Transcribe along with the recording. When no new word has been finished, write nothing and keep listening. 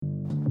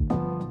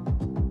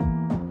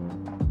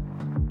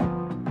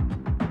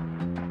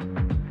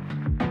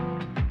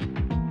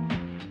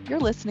You're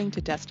listening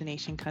to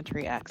Destination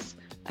Country X,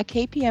 a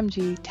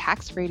KPMG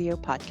tax radio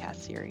podcast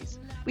series.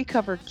 We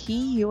cover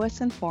key U.S.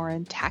 and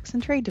foreign tax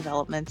and trade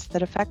developments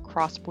that affect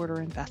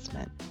cross-border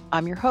investment.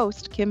 I'm your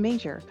host, Kim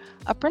Major,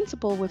 a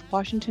principal with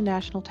Washington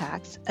National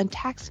Tax and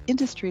tax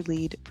industry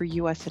lead for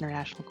U.S.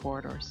 international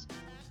corridors.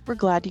 We're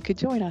glad you could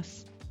join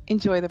us.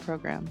 Enjoy the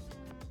program.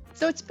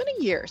 So it's been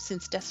a year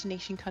since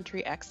Destination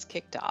Country X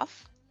kicked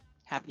off.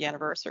 Happy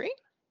anniversary.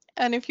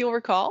 And if you'll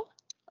recall,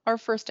 our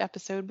first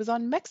episode was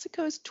on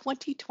Mexico's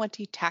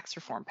 2020 tax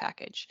reform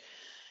package.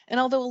 And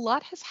although a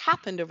lot has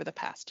happened over the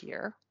past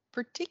year,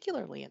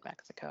 particularly in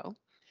Mexico,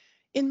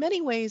 in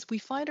many ways we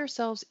find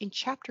ourselves in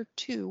chapter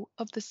 2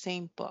 of the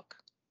same book.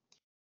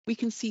 We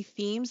can see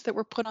themes that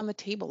were put on the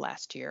table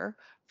last year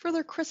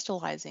further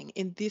crystallizing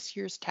in this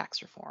year's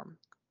tax reform.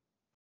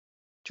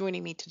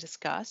 Joining me to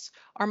discuss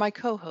are my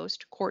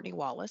co-host, Courtney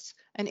Wallace,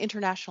 an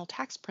international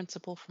tax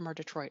principal from our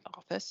Detroit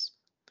office,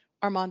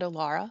 Armando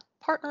Lara,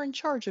 partner in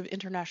charge of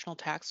international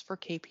tax for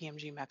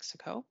KPMG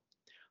Mexico,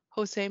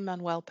 Jose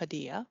Manuel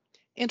Padilla,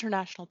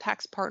 international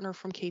tax partner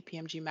from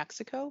KPMG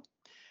Mexico,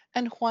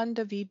 and Juan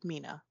David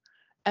Mina,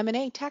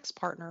 M&A tax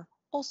partner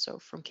also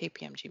from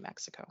KPMG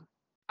Mexico.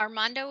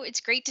 Armando,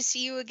 it's great to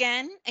see you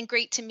again and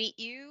great to meet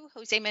you,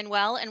 Jose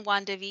Manuel and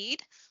Juan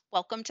David.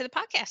 Welcome to the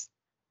podcast.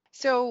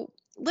 So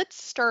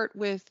let's start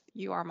with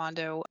you,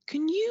 Armando.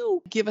 Can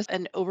you give us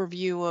an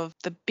overview of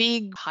the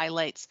big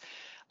highlights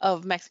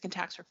of Mexican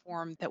tax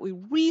reform that we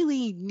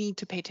really need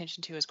to pay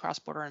attention to as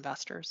cross-border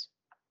investors?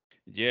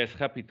 Yes,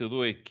 happy to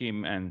do it,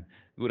 Kim, and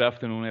good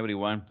afternoon,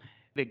 everyone.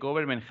 The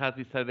government has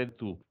decided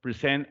to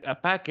present a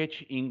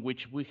package in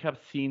which we have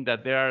seen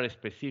that there are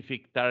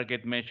specific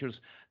target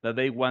measures that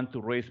they want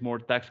to raise more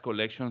tax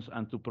collections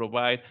and to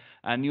provide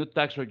a new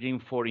tax regime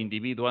for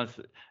individuals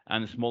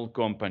and small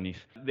companies.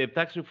 The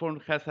tax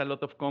reform has a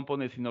lot of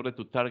components in order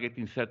to target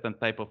in certain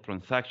type of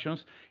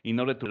transactions, in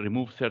order to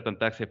remove certain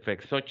tax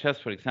effects, such as,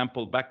 for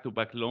example,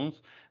 back-to-back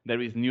loans. There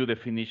is new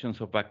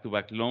definitions of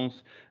back-to-back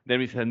loans.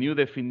 There is a new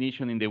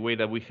definition in the way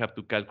that we have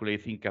to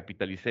calculate in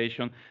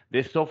capitalization.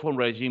 The SOFOM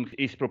regime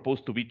is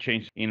proposed to be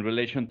changed in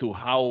relation to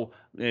how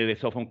the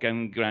SOFOM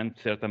can grant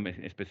certain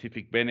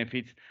specific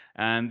benefits.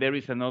 And there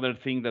is another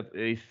thing that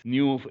is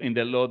new in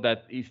the law,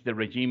 that is the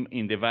regime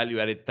in the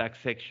value-added tax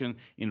section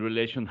in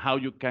relation how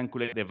you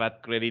calculate the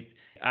VAT credit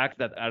acts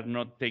that are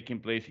not taking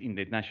place in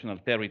the national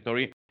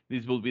territory.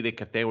 These will be the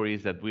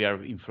categories that we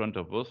are in front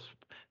of us,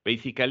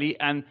 basically.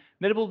 And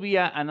there will be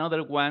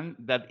another one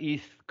that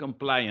is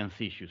compliance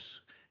issues.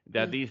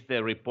 That is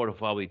the report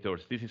of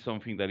auditors. This is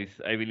something that is,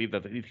 I believe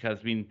that it has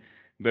been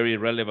very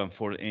relevant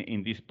for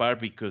in this part,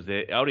 because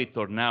the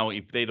auditor now,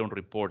 if they don't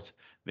report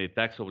the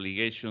tax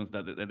obligations,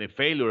 the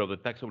failure of the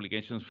tax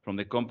obligations from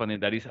the company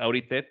that is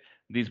audited,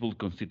 this will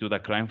constitute a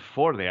crime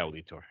for the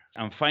auditor.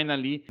 And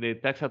finally, the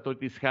tax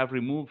authorities have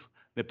removed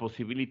the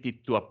possibility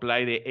to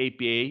apply the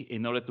APA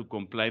in order to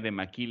comply the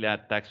Maquila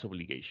tax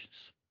obligations.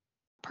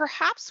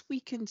 Perhaps we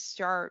can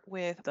start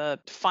with the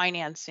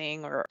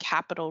financing or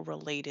capital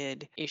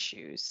related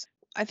issues.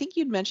 I think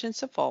you'd mentioned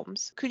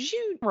SOFOMs. Could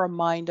you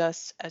remind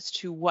us as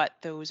to what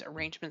those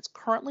arrangements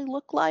currently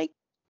look like?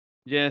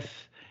 Yes,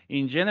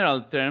 in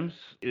general terms,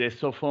 the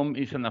SOFOM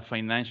is a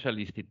financial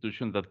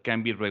institution that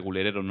can be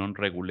regulated or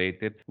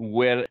non-regulated,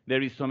 where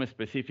there is some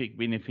specific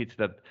benefits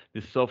that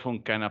the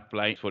SOFOM can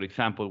apply. For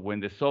example,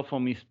 when the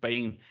SOFOM is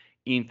paying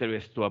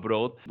interest to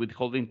abroad,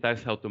 withholding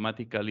tax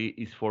automatically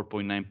is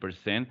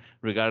 4.9%,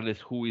 regardless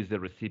who is the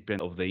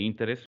recipient of the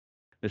interest.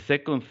 The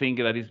second thing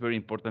that is very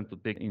important to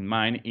take in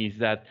mind is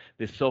that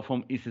the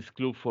SOFOM is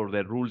excluded for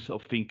the rules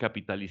of thin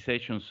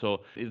capitalization.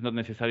 So it's not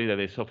necessary that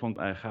the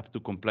SOFOM have to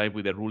comply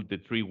with the rule, the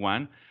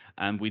 3.1.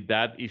 And with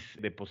that is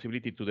the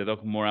possibility to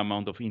deduct more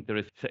amount of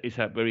interest. It's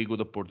a very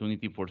good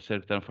opportunity for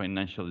certain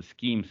financial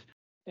schemes.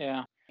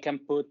 Yeah, can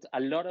put a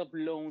lot of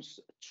loans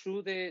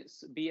through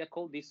this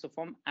vehicle, this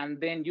SOFOM, and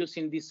then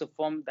using this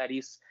SOFOM that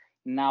is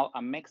now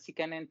a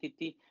Mexican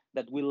entity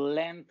that will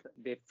lend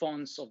the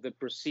funds of the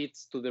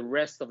proceeds to the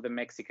rest of the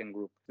Mexican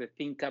group. The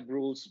thin cap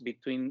rules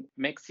between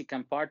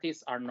Mexican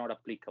parties are not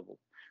applicable.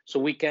 So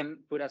we can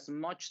put as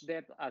much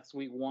debt as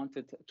we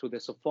wanted to the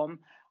SOFOM,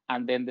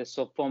 and then the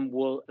SOFOM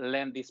will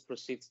lend these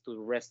proceeds to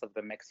the rest of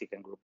the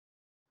Mexican group.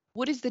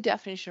 What is the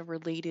definition of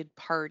related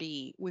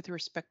party with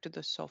respect to the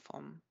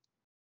SOFOM?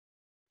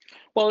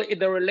 Well,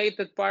 the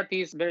related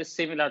party is very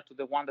similar to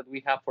the one that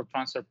we have for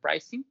transfer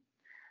pricing.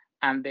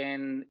 And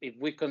then if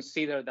we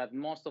consider that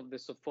most of the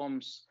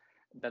SOFOMs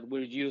that were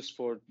used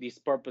for these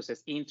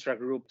purposes,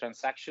 intra-group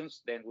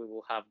transactions, then we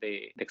will have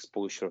the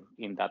exposure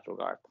in that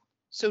regard.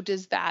 So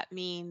does that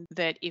mean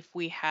that if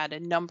we had a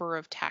number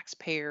of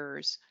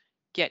taxpayers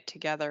get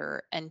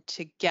together and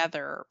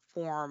together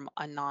form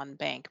a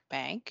non-bank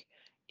bank,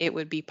 it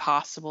would be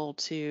possible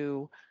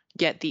to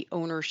get the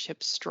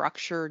ownership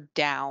structure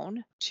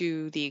down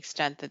to the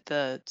extent that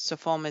the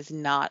SOFOM is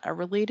not a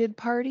related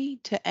party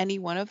to any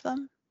one of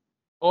them?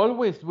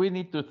 Always we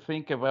need to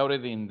think about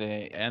it in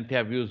the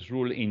anti-abuse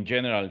rule in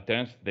general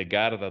terms, the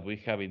GAR that we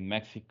have in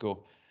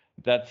Mexico.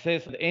 that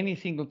says any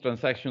single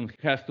transaction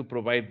has to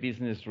provide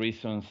business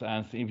reasons.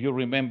 And if you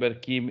remember,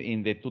 Kim,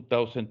 in the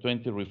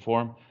 2020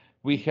 reform,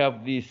 we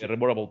have these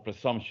removable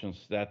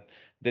presumptions that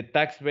the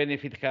tax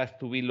benefit has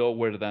to be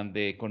lower than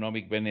the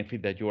economic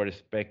benefit that you are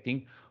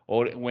expecting,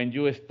 or when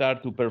you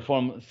start to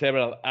perform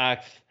several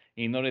acts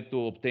in order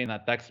to obtain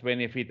a tax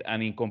benefit,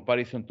 and in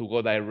comparison to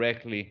go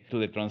directly to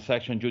the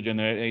transaction, you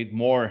generate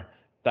more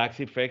tax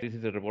effect. This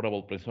is a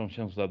removable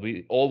presumptions that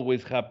we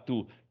always have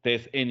to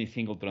test any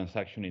single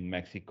transaction in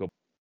Mexico.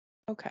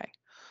 Okay.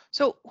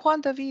 So,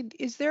 Juan David,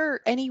 is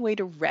there any way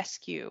to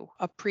rescue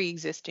a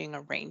pre-existing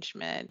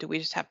arrangement? Do we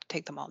just have to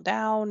take them all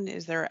down?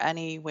 Is there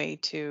any way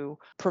to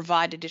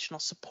provide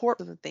additional support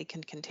so that they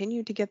can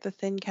continue to get the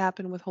thin cap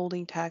and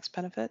withholding tax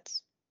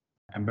benefits?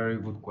 A very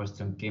good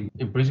question, Kim.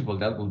 In principle,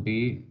 that would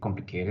be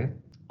complicated.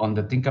 On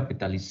the thin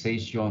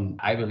capitalization,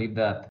 I believe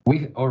that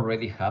we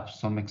already have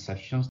some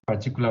exceptions,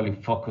 particularly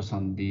focused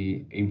on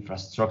the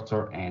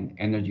infrastructure and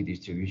energy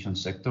distribution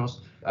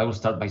sectors. I will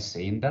start by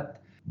saying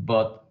that.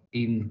 But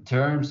in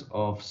terms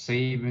of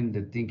saving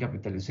the thin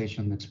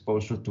capitalization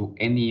exposure to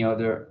any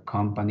other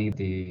company,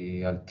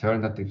 the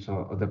alternatives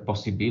or the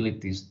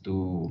possibilities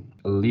to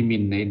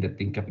eliminate the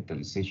thin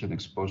capitalization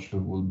exposure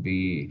will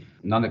be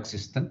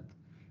non-existent.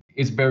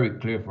 It's very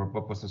clear for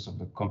purposes of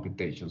the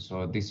computation.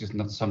 So this is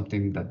not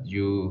something that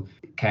you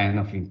kind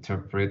of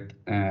interpret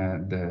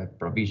the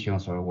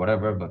provisions or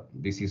whatever, but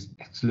this is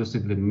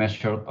exclusively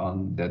measured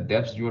on the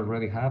debts you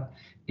already have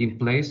in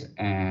place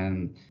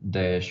and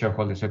the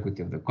shareholders'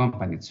 equity of the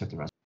company,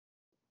 etc.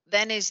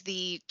 Then is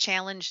the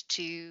challenge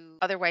to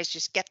otherwise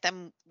just get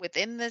them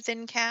within the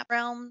thin cap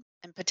realm,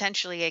 and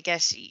potentially, I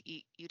guess,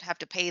 you'd have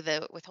to pay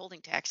the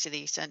withholding tax to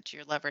the extent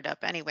you're levered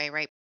up anyway,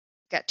 right?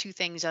 Got two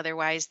things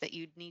otherwise that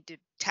you'd need to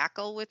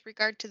tackle with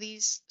regard to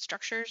these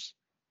structures?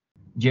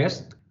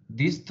 Yes,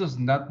 this does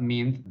not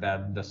mean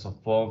that the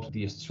SOFOM,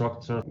 the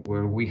structure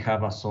where we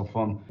have a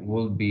SOFOM,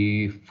 will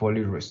be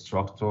fully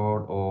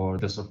restructured or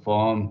the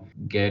SOFOM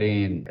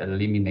getting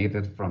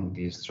eliminated from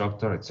the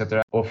structure,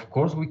 etc. Of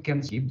course, we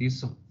can keep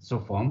this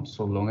SOFOM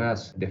so long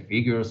as the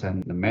figures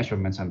and the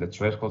measurements and the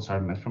thresholds are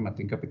met from a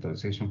thin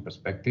capitalization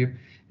perspective.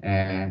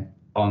 And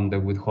on the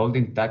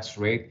withholding tax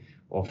rate,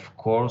 of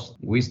course,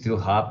 we still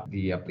have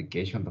the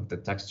application of the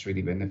tax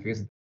treaty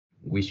benefits.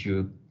 We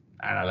should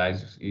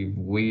analyze if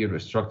we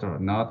restructure or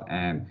not.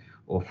 And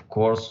of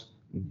course,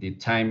 the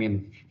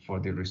timing for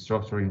the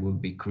restructuring will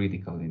be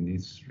critical in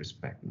this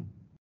respect.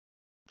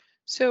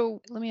 So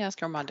let me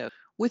ask Armando,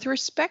 with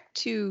respect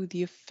to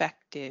the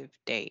effective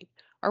date,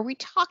 are we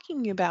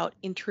talking about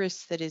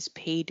interest that is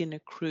paid and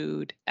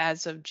accrued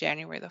as of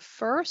January the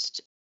 1st?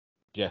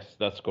 Yes,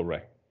 that's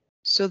correct.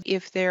 So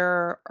if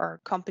there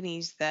are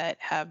companies that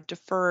have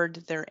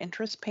deferred their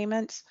interest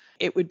payments,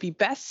 it would be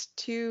best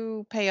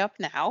to pay up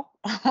now,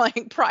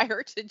 like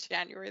prior to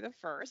January the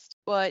 1st.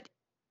 But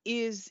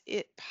is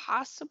it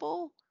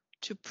possible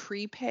to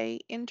prepay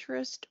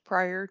interest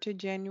prior to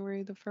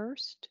January the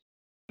 1st?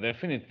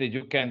 Definitely,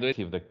 you can do it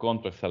if the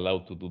contract's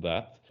allowed to do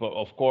that. But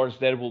of course,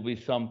 there will be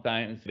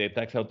sometimes the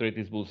tax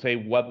authorities will say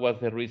what was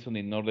the reason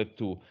in order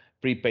to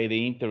prepay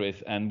the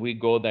interest, and we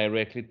go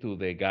directly to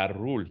the GAR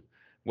rule.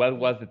 What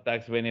was the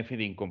tax benefit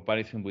in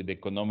comparison with the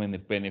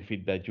economic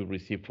benefit that you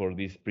received for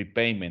this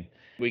prepayment?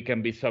 We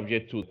can be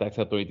subject to tax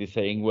authorities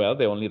saying, well,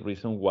 the only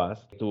reason was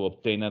to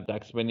obtain a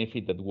tax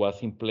benefit that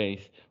was in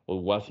place or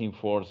was in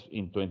force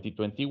in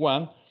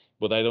 2021,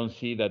 but I don't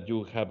see that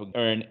you have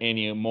earned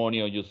any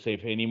money or you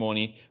save any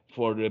money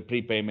for the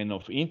prepayment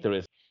of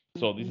interest.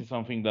 So this is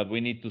something that we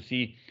need to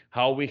see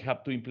how we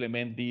have to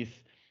implement this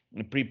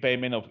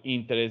prepayment of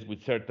interest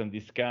with certain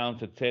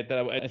discounts,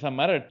 etc. It's a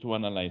matter to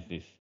analyze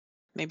this.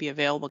 Maybe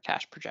available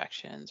cash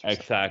projections or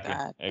Exactly,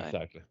 something like that.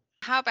 exactly.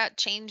 How about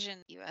changing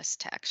U.S.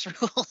 tax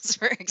rules,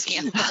 for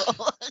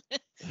example?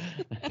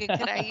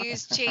 Could I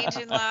use change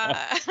in law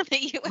on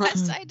the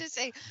U.S. side to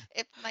say,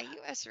 if my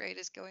U.S. rate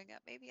is going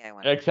up, maybe I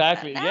want to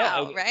Exactly. do that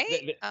Yeah. now,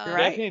 right?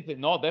 Right. Definitely.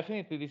 No,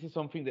 definitely. This is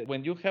something that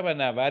when you have a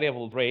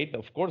variable rate,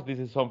 of course, this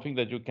is something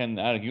that you can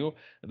argue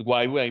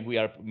why we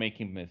are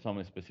making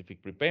some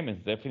specific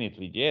prepayments.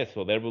 Definitely, yes.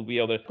 So there will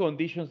be other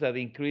conditions that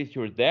increase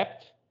your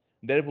debt.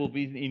 There will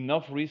be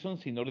enough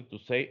reasons in order to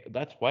say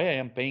that's why I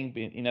am paying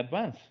in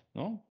advance.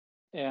 No.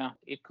 Yeah,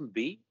 it could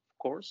be, of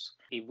course.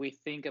 If we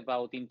think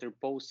about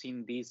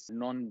interposing this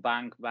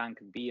non-bank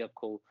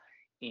vehicle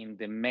in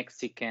the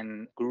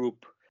Mexican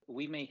group,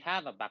 we may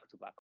have a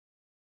back-to-back.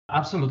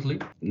 Absolutely.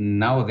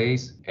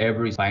 Nowadays,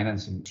 every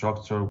financing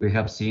structure we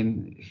have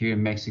seen here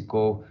in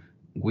Mexico,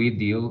 we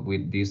deal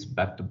with these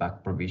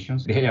back-to-back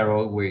provisions. They are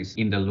always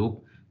in the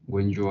loop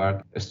when you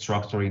are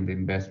structuring the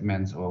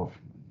investments of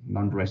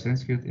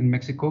non-residents here in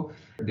Mexico.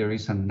 There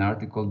is an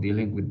article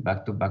dealing with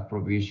back-to-back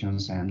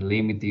provisions and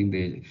limiting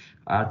the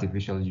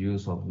artificial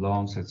use of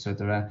loans,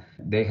 etc.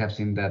 They have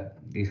seen that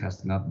this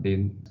has not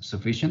been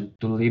sufficient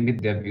to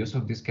limit the abuse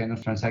of these kind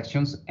of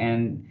transactions,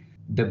 and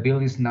the bill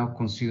is now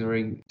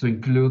considering to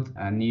include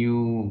a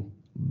new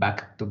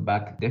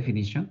back-to-back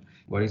definition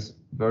What is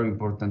very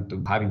important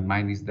to have in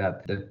mind is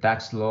that the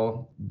tax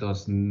law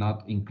does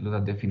not include a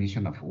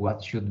definition of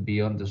what should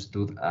be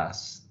understood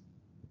as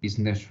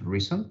business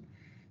reason.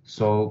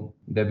 So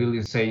the bill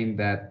is saying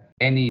that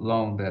any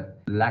loan that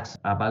lacks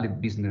a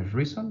valid business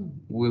reason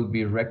will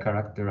be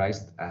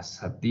recharacterized as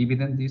a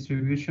dividend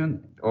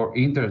distribution, or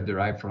interest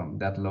derived from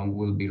that loan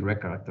will be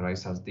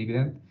recharacterized as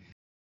dividend.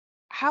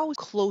 How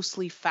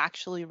closely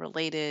factually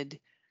related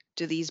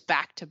do these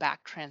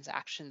back-to-back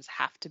transactions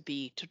have to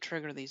be to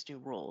trigger these new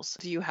rules?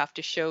 Do you have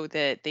to show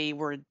that they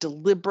were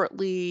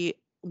deliberately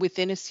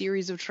within a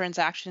series of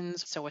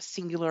transactions, so a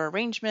singular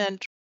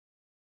arrangement?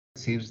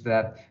 It seems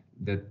that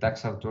the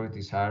tax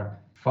authorities are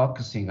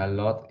focusing a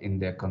lot in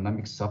the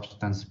economic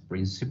substance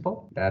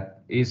principle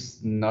that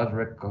is not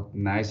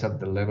recognized at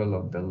the level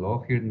of the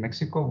law here in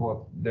Mexico,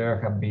 but there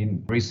have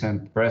been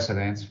recent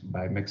precedents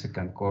by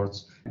Mexican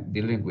courts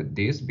dealing with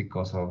this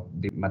because of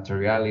the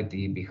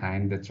materiality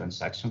behind the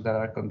transactions that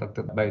are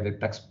conducted by the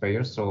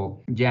taxpayers.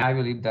 So yeah, I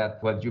believe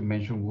that what you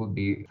mentioned would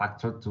be a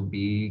factor to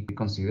be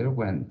considered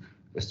when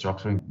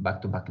structuring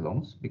back-to-back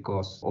loans,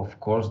 because of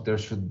course there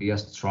should be a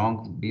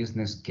strong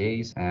business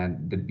case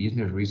and the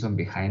business reason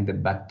behind the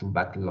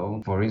back-to-back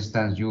loan. For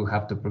instance, you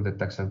have to prove the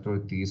tax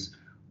authorities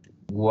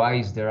why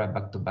is there a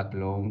back-to-back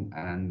loan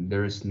and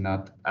there is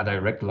not a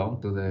direct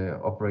loan to the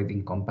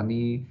operating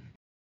company.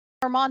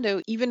 Armando,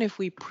 even if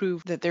we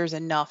prove that there's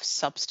enough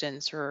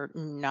substance or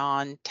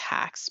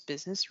non-tax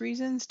business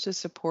reasons to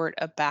support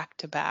a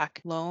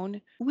back-to-back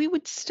loan, we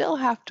would still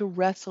have to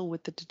wrestle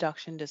with the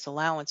deduction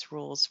disallowance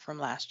rules from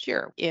last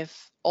year.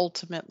 If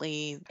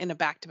ultimately in a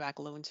back-to-back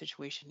loan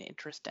situation,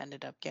 interest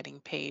ended up getting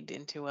paid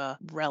into a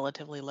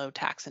relatively low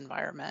tax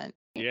environment.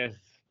 Yes,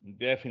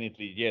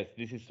 definitely. Yes,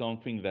 this is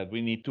something that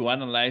we need to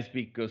analyze,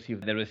 because if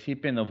the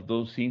recipient of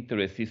those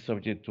interests is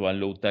subject to a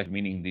low tax,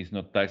 meaning this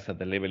not tax at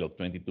the level of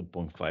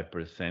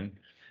 22.5%,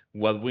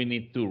 what we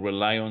need to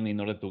rely on in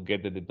order to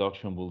get the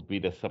deduction will be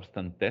the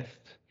substance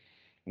test,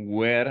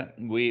 where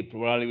we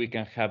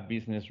can have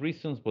business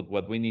reasons, but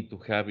what we need to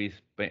have is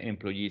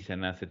employees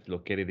and assets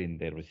located in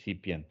the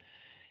recipient.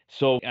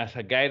 So as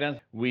a guidance,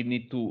 we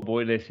need to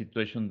avoid a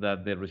situation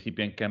that the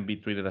recipient can be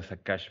treated as a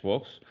cash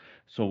box.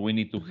 So we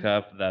need to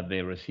have that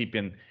the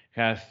recipient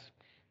has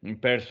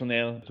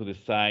personnel to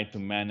decide, to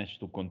manage,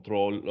 to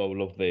control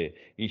all of the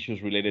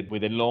issues related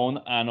with the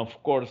loan. And of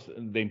course,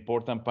 the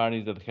important part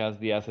is that has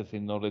the assets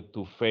in order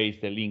to face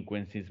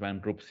delinquencies,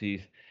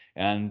 bankruptcies,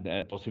 and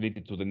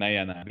possibility to deny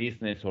a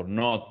business or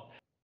not.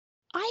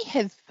 I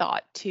had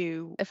thought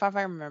too, if I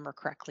remember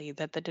correctly,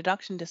 that the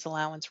deduction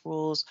disallowance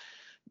rules,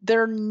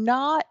 they're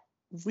not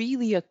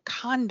really a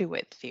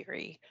conduit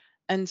theory.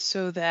 And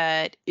so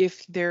that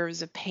if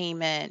there's a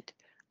payment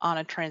on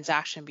a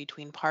transaction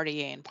between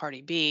party A and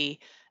party B,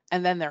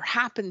 and then there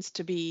happens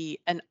to be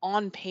an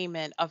on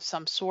payment of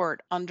some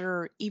sort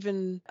under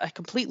even a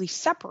completely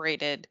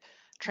separated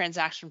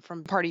transaction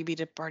from party B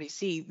to party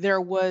C, there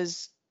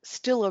was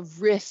still a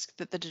risk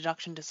that the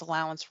deduction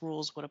disallowance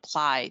rules would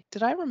apply.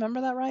 Did I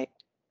remember that right?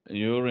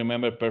 You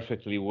remember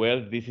perfectly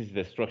well. This is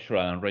the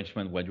structural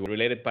arrangement when your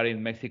related party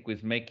in Mexico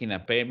is making a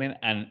payment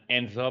and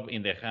ends up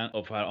in the hand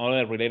of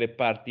another related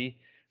party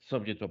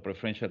subject to a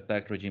preferential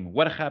tax regime.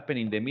 What happened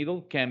in the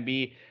middle can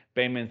be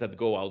payments that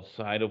go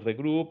outside of the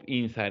group,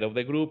 inside of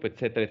the group,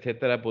 etc.,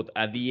 etc. But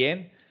at the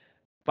end,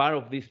 part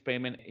of this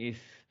payment is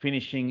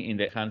finishing in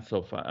the hands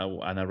of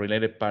a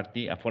related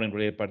party, a foreign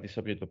related party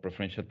subject to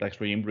preferential tax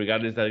regime,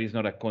 regardless that it's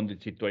not a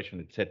conduit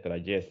situation, etc.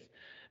 Yes,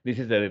 this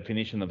is the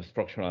definition of a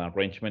structural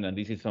arrangement, and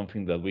this is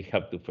something that we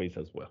have to face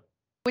as well.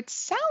 It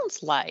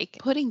sounds like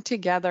putting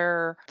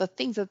together the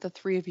things that the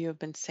three of you have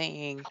been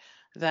saying,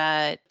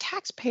 that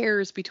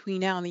taxpayers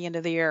between now and the end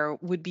of the year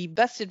would be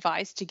best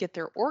advised to get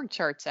their org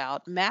charts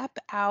out, map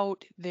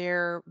out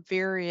their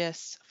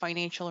various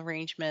financial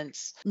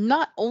arrangements,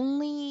 not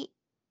only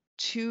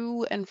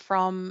to and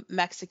from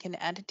Mexican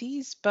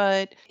entities,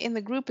 but in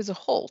the group as a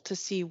whole, to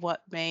see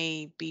what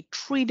may be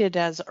treated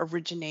as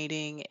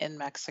originating in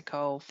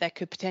Mexico that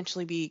could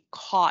potentially be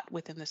caught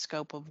within the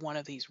scope of one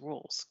of these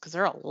rules, because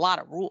there are a lot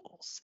of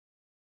rules.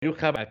 You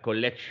have a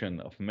collection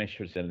of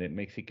measures in the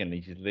Mexican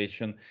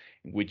legislation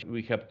which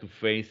we have to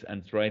face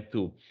and try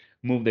to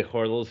move the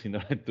hurdles in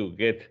order to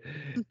get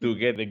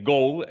the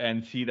goal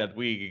and see that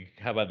we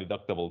have a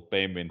deductible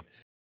payment.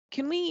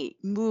 Can we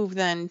move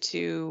then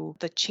to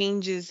the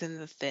changes in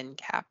the thin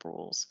cap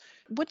rules?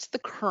 What's the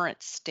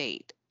current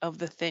state of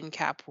the thin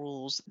cap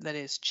rules that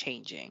is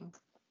changing?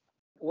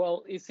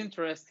 Well, it's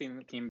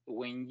interesting, Kim.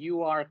 When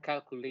you are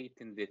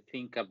calculating the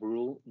thin cap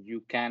rule,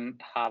 you can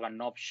have an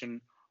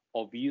option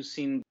of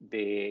using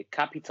the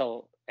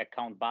capital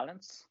account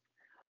balance,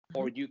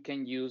 or you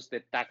can use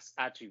the tax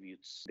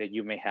attributes that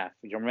you may have.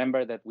 You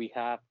remember that we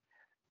have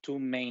two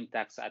main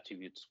tax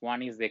attributes.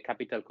 One is the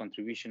capital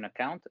contribution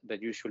account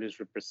that usually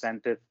is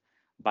represented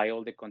by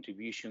all the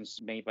contributions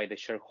made by the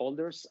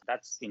shareholders.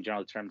 That's in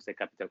general terms the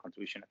capital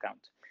contribution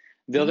account.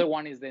 The other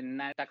one is the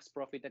net tax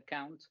profit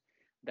account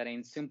that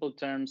in simple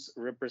terms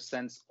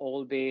represents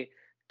all the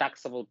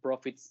taxable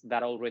profits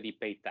that already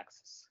pay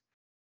taxes.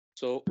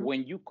 So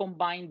when you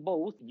combine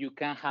both, you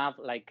can have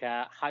like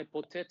a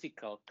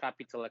hypothetical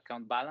capital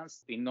account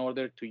balance in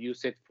order to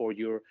use it for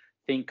your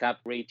ThinkCap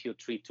ratio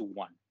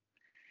 3-1.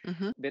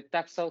 The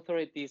tax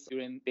authorities,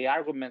 during the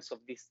arguments of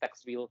this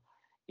tax bill,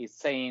 is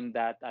saying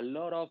that a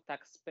lot of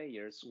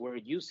taxpayers were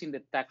using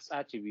the tax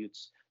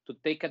attributes to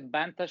take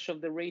advantage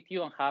of the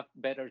ratio and have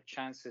better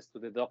chances to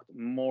deduct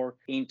more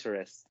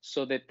interest.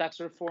 So the tax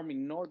reform,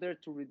 in order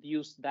to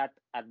reduce that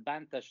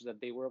advantage that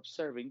they were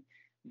observing,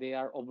 they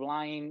are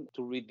obliged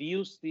to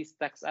reduce these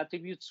tax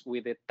attributes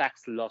with the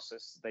tax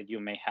losses that you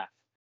may have.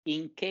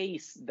 In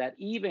case that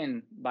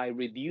even by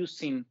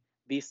reducing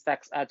these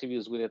tax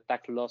attributes with the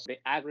tax loss, the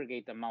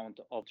aggregate amount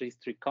of these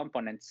three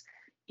components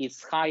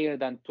is higher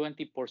than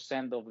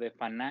 20% of the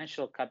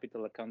financial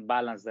capital account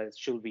balance that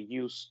should be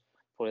used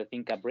for the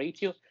ThinkCap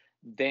ratio,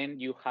 then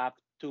you have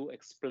to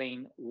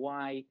explain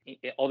why.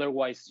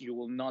 Otherwise, you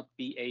will not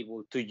be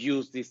able to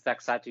use these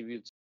tax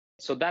attributes.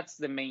 So that's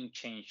the main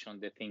change on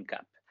the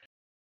ThinkCap.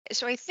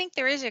 So I think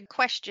there is a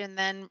question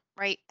then,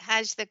 right?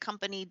 Has the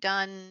company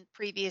done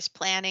previous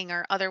planning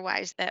or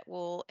otherwise that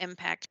will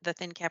impact the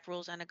ThinkCap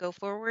rules on a go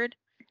forward?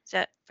 Is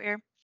that fair?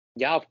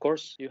 Yeah, of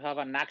course. You have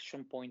an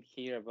action point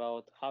here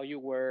about how you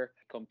were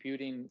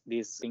computing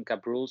these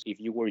ThinkCap rules. If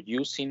you were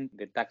using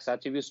the tax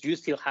attributes, you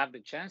still have the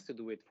chance to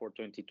do it for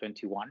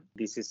 2021.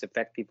 This is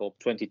effective of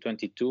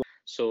 2022.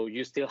 So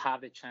you still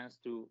have the chance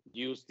to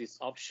use this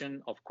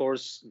option. Of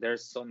course,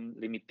 there's some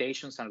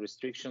limitations and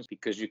restrictions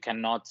because you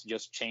cannot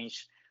just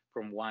change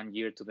from one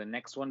year to the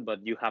next one,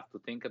 but you have to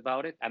think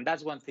about it. And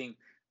that's one thing.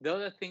 The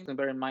other thing to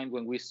bear in mind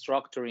when we're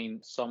structuring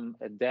some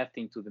debt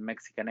into the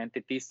Mexican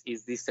entities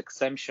is this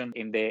exemption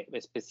in the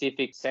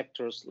specific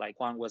sectors, like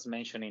Juan was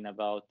mentioning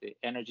about the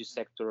energy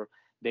sector,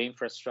 the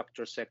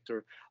infrastructure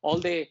sector, all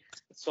the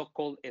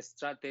so-called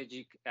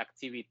strategic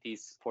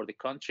activities for the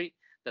country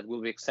that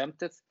will be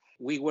exempted.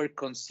 We were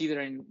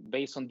considering,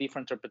 based on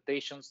different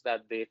interpretations,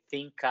 that the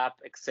ThinkCap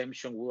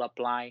exemption will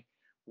apply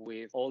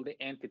with all the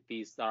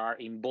entities that are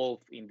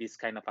involved in this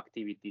kind of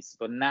activities.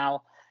 But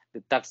now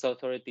the tax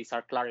authorities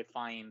are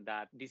clarifying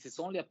that this is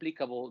only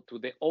applicable to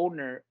the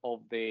owner of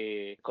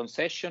the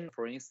concession,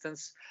 for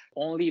instance.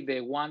 Only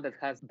the one that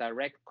has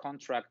direct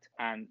contract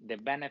and the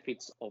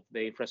benefits of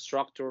the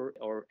infrastructure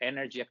or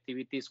energy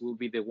activities will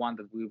be the one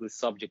that will be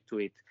subject to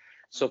it.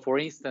 So, for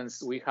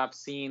instance, we have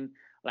seen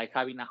like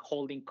having a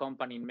holding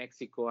company in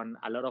Mexico and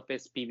a lot of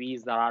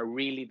SPVs that are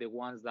really the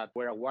ones that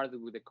were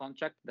awarded with the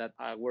contract that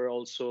were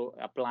also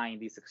applying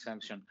this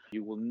exemption.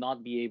 You will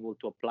not be able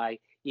to apply,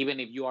 even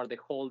if you are the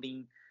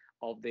holding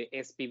of the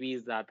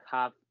SPVs that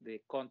have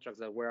the contracts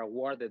that were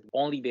awarded,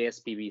 only the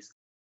SPVs.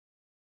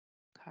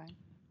 Okay.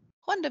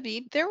 Juan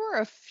David, there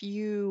were a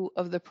few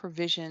of the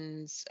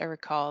provisions I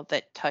recall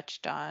that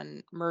touched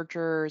on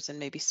mergers and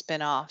maybe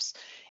spin-offs.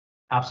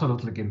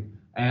 Absolutely, Kim.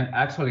 And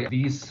actually,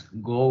 this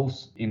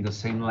goes in the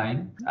same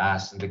line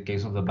as in the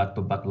case of the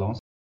back-to-back loans.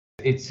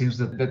 It seems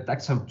that the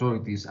tax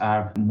authorities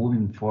are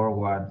moving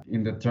forward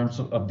in the terms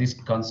of this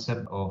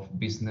concept of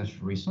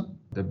business reason.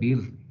 The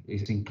bill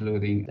is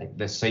including like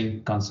the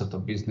same concept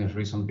of business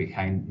reason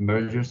behind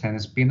mergers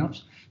and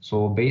spin-offs.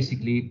 So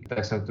basically,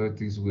 tax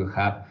authorities will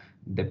have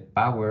the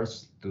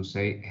powers to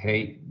say,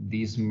 hey,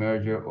 this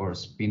merger or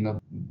spin-off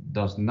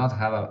does not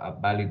have a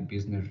valid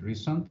business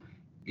reason.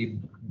 It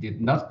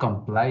did not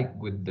comply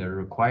with the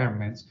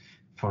requirements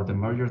for the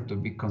merger to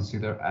be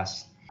considered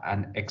as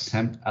an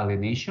exempt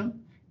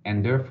alienation,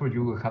 and therefore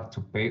you will have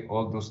to pay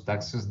all those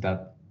taxes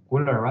that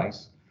will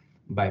arise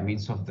by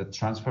means of the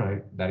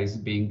transfer that is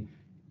being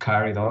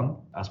carried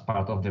on as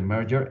part of the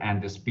merger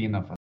and the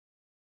spin-off.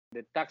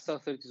 The tax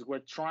authorities were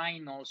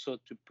trying also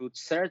to put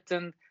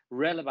certain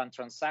relevant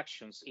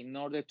transactions in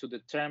order to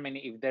determine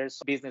if there's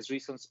business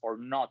reasons or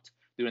not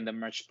during the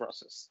merge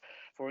process.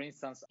 For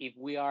instance, if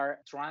we are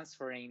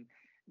transferring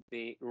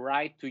the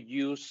right to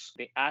use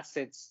the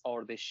assets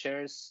or the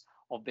shares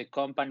of the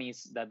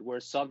companies that were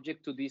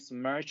subject to this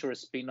merge or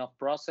spin-off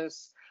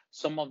process,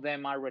 some of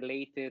them are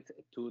related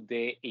to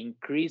the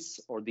increase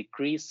or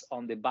decrease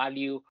on the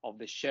value of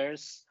the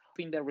shares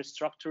in the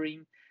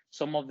restructuring.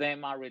 Some of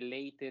them are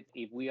related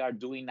if we are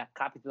doing a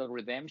capital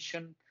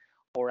redemption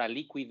or a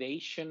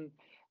liquidation.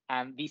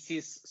 And this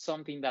is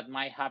something that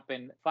might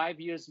happen 5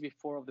 years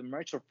before the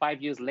merge or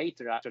 5 years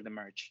later after the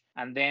merge.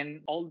 And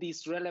then all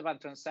these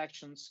relevant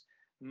transactions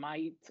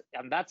might,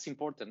 and that's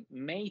important,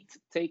 may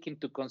take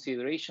into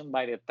consideration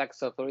by the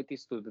tax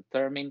authorities to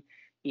determine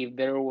if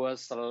there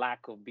was a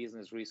lack of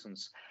business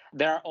reasons.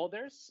 There are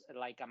others,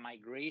 like a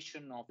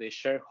migration of the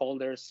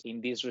shareholders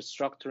in this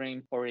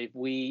restructuring, or if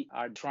we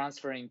are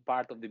transferring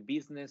part of the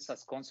business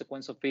as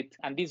consequence of it.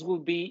 And this will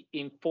be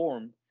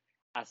informed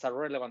as a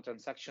relevant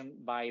transaction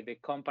by the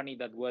company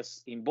that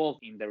was involved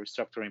in the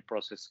restructuring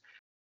process.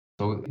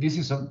 So this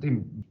is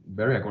something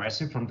very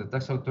aggressive from the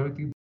tax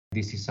authority.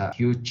 This is a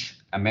huge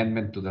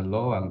amendment to the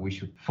law, and we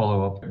should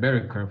follow up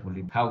very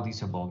carefully how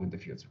this evolves in the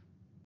future.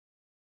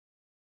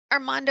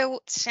 Armando,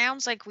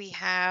 sounds like we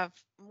have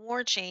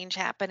more change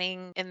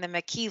happening in the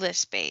maquila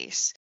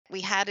space.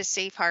 we had a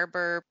safe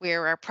harbor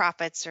where our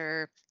profits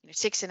are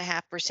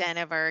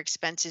 6.5% of our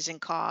expenses and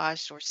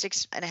costs, or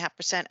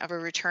 6.5% of a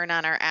return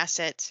on our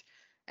assets.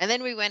 And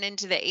then we went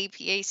into the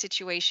APA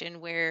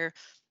situation where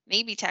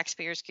maybe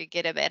taxpayers could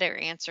get a better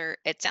answer.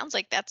 It sounds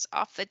like that's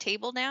off the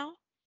table now.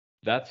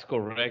 That's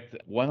correct.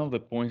 One of the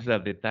points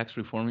that the tax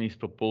reform is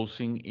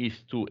proposing is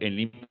to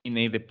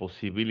eliminate the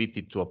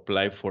possibility to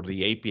apply for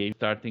the APA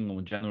starting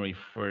on January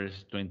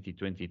 1st,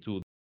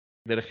 2022.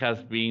 There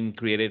has been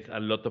created a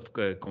lot of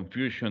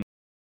confusion.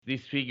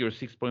 These figures,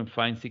 6.5,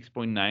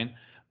 6.9,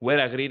 were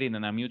agreed in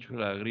a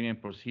mutual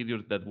agreement procedure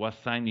that was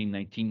signed in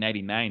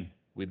 1999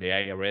 with the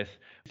IRS.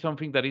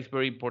 Something that is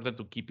very important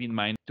to keep in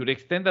mind. To the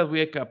extent that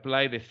we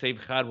apply the safe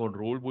harbor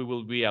rule, we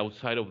will be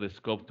outside of the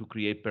scope to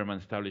create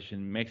permanent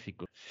establishment in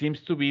Mexico.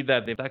 Seems to be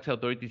that the tax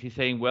authorities is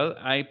saying, well,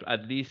 I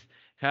at least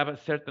have a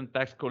certain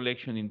tax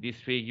collection in these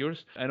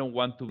figures. I don't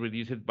want to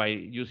reduce it by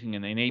using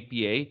an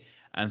APA.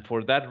 And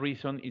for that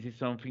reason, it is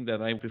something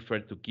that I prefer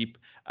to keep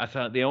as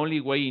the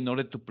only way in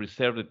order to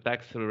preserve the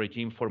tax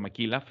regime for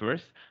Maquila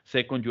first.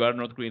 Second, you are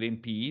not creating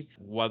PE.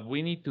 What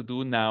we need to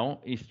do now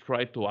is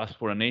try to ask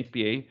for an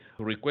APA,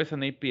 to request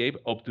an APA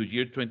up to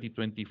year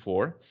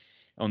 2024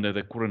 under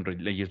the current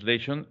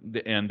legislation,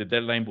 and the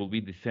deadline will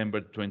be December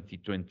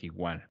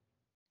 2021.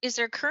 Is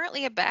there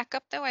currently a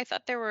backup, though? I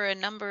thought there were a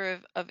number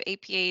of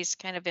APAs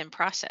kind of in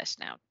process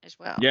now as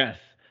well.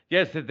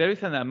 Yes, there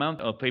is an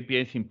amount of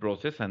APAs in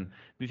process, and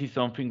this is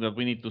something that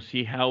we need to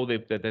see how the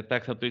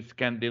tax authorities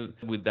can deal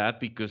with that,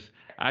 because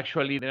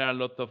actually there are a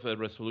lot of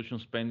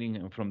resolutions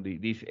pending from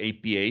these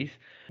APAs.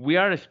 We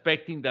are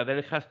expecting that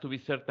there has to be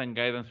certain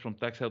guidance from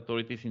tax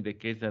authorities in the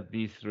case that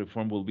this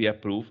reform will be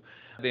approved.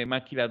 The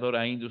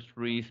maquiladora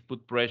industries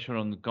put pressure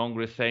on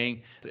Congress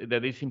saying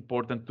that it's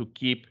important to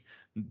keep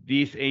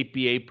this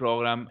APA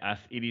program as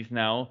it is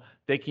now,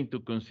 take into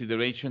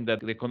consideration that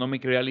the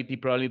economic reality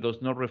probably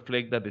does not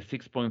reflect that the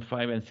 6.5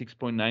 and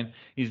 6.9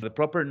 is the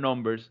proper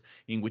numbers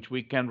in which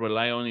we can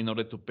rely on in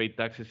order to pay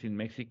taxes in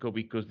Mexico,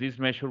 because these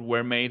measures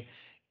were made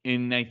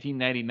in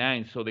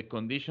 1999. So the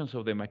conditions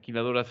of the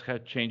maquiladoras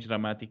have changed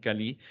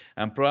dramatically,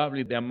 and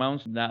probably the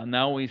amounts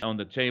now is on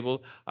the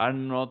table are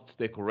not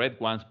the correct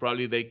ones.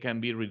 Probably they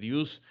can be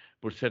reduced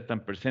for certain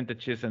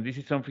percentages, and this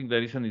is something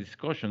that is in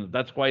discussion.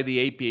 That's why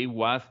the APA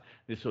was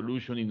the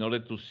solution in order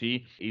to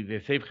see if the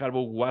safe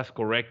harbor was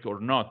correct or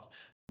not.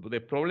 The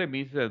problem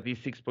is that these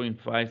 6.5,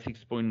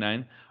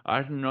 6.9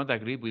 are not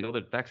agreed with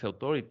other tax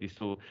authorities.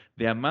 So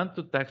the amount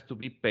of tax to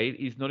be paid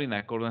is not in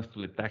accordance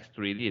to the tax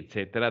treaty,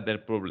 etc.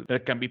 There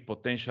can be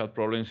potential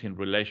problems in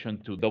relation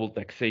to double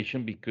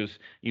taxation, because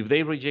if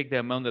they reject the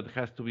amount that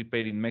has to be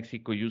paid in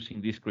Mexico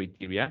using this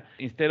criteria,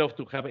 instead of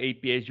to have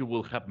APAs, you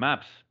will have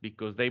maps,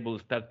 because they will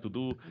start to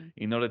do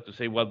in order to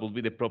say what will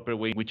be the proper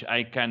way in which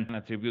I can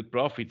attribute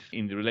profits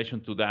in relation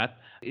to that.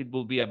 It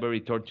will be a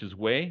very tortuous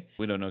way.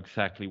 We don't know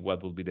exactly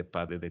what will be the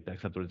path that the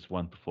tax authorities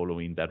want to follow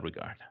in that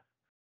regard.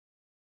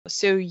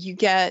 So you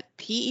get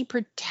PE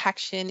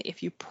protection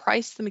if you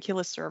price the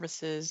Maquila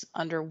services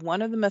under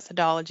one of the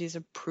methodologies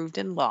approved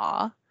in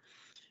law.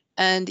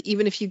 And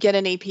even if you get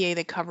an APA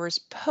that covers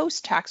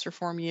post-tax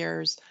reform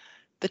years,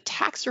 the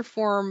tax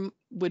reform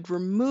would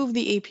remove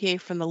the APA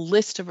from the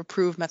list of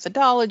approved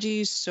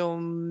methodologies, so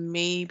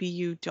maybe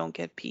you don't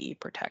get PE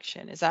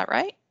protection. Is that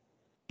right?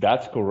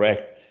 That's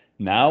correct.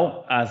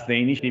 Now, as the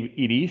initiative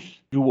it is,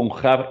 you won't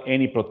have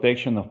any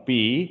protection of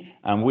PE,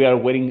 and we are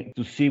waiting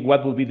to see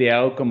what will be the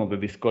outcome of the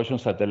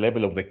discussions at the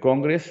level of the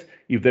Congress,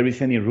 if there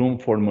is any room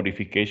for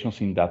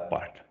modifications in that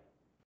part.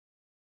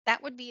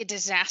 That would be a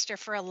disaster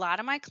for a lot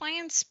of my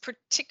clients,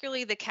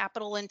 particularly the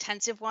capital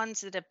intensive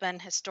ones that have been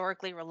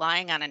historically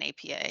relying on an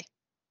APA.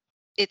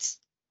 It's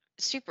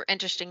super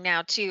interesting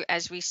now, too,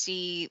 as we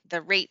see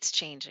the rates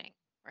changing.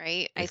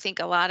 Right. I think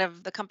a lot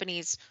of the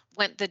companies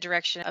went the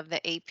direction of the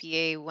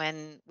APA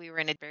when we were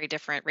in a very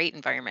different rate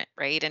environment.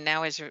 Right. And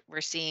now as we're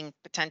seeing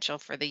potential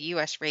for the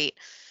US rate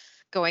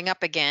going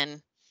up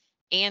again,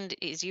 and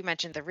as you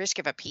mentioned, the risk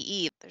of a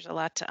PE, there's a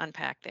lot to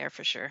unpack there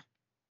for sure.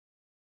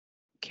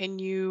 Can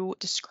you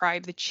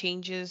describe the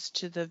changes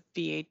to the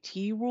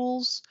VAT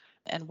rules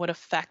and what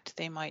effect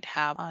they might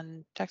have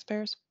on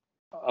taxpayers?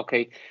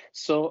 Okay,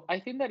 so I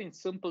think that in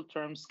simple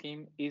terms,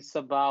 Kim, is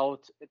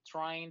about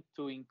trying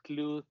to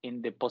include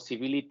in the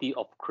possibility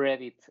of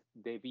credit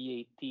the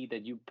VAT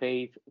that you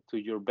paid to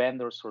your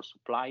vendors or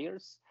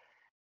suppliers,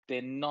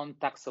 the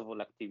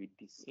non-taxable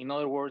activities. In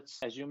other words,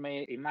 as you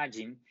may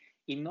imagine,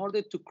 in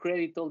order to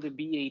credit all the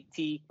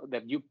VAT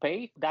that you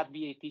paid, that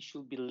VAT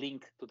should be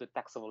linked to the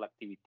taxable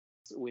activities.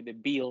 With the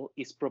bill,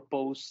 is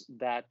proposed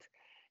that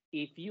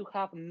if you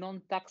have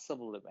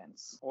non-taxable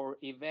events or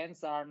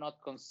events that are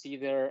not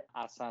considered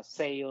as a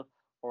sale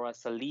or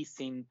as a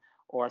leasing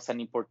or as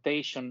an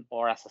importation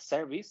or as a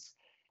service,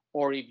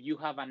 or if you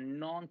have a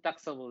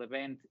non-taxable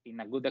event,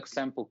 in a good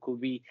example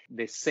could be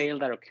the sale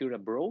that occurred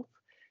abroad,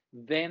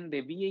 then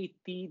the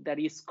VAT that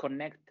is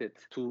connected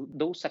to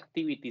those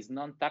activities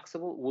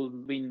non-taxable will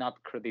be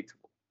not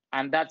creditable.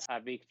 And that's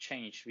a big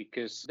change,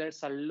 because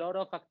there's a lot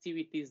of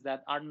activities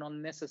that are not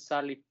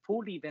necessarily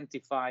fully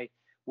identified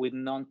with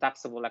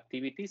non-taxable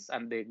activities.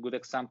 And the good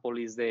example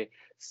is the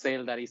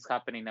sale that is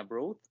happening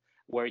abroad,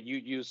 where you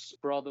use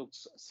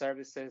products,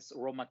 services,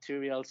 raw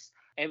materials,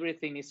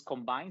 everything is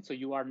combined. So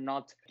you are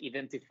not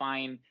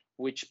identifying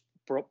which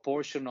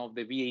proportion of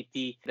the VAT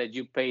that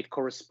you paid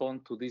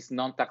correspond to these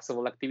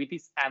non-taxable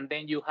activities. And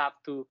then you have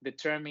to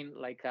determine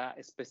like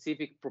a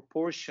specific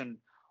proportion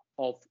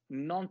of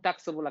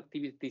non-taxable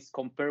activities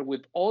compared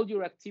with all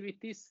your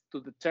activities to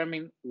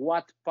determine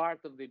what part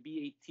of the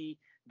VAT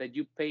that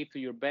you pay to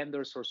your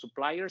vendors or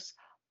suppliers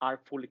are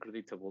fully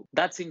creditable.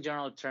 That's in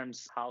general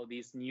terms how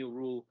this new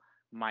rule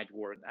might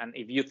work. And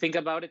if you think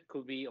about it,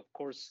 could be, of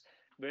course,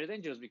 very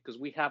dangerous because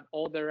we have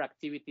other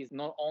activities,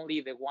 not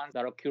only the ones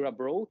that occur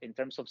abroad in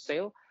terms of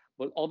sale,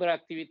 but other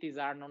activities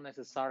are not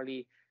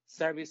necessarily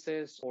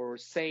services or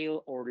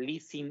sale or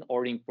leasing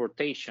or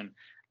importation.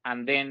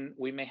 And then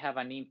we may have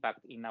an impact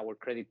in our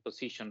credit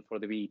position for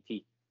the VAT.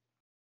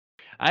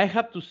 I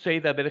have to say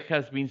that there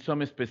has been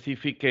some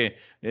specific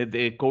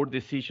the court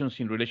decisions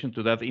in relation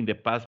to that in the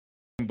past.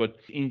 But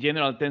in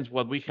general terms,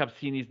 what we have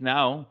seen is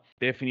now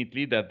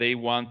definitely that they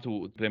want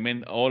to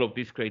implement all of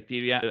these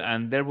criteria,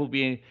 and there will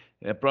be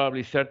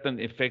probably certain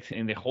effects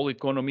in the whole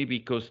economy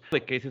because the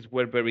cases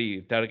were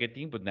very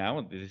targeting, but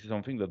now this is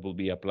something that will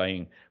be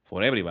applying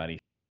for everybody.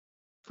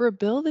 For a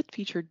bill that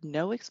featured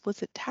no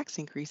explicit tax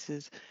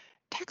increases,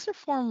 tax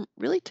reform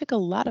really took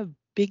a lot of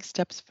big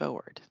steps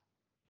forward.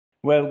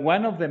 Well,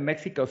 one of the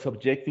Mexico's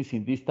objectives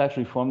in this tax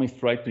reform is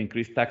try to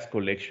increase tax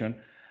collection.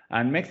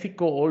 And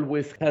Mexico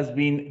always has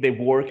been the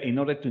work in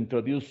order to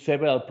introduce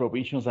several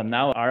provisions that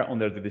now are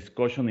under the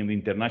discussion in the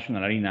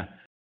international arena.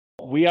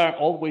 We are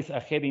always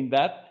ahead in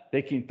that,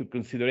 taking into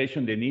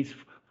consideration the needs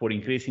for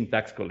increasing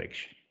tax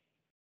collection.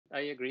 I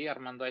agree,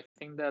 Armando. I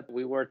think that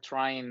we were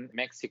trying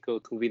Mexico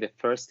to be the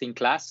first in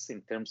class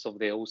in terms of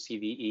the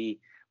OCDE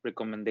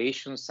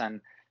recommendations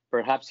and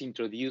perhaps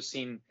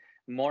introducing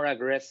more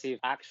aggressive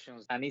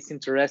actions. And it's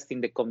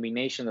interesting the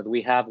combination that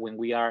we have when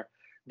we are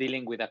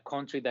dealing with a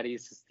country that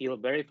is still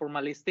very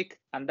formalistic.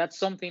 And that's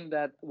something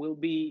that will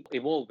be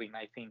evolving,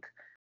 I think.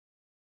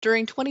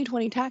 During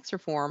 2020 tax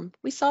reform,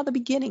 we saw the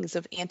beginnings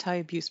of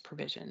anti-abuse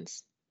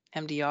provisions,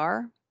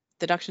 MDR,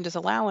 deduction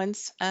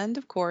disallowance, and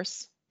of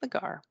course, the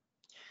GAR.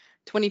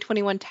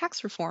 2021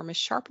 tax reform is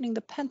sharpening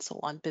the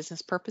pencil on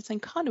business purpose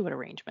and conduit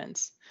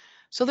arrangements.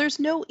 So there's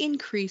no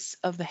increase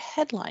of the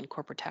headline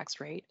corporate tax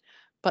rate,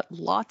 but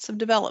lots of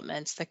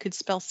developments that could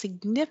spell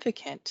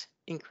significant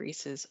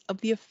increases of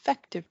the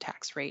effective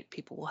tax rate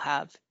people will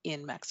have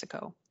in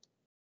Mexico.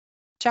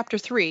 Chapter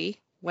 3,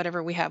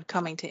 whatever we have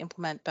coming to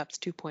implement BEPS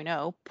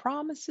 2.0,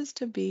 promises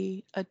to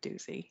be a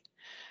doozy.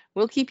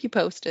 We'll keep you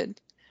posted.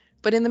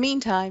 But in the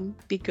meantime,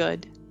 be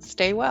good,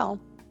 stay well.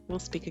 We'll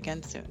speak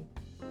again soon.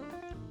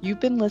 You've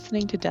been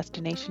listening to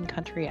Destination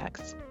Country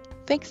X.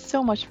 Thanks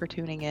so much for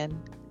tuning in.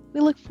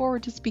 We look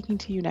forward to speaking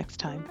to you next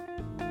time.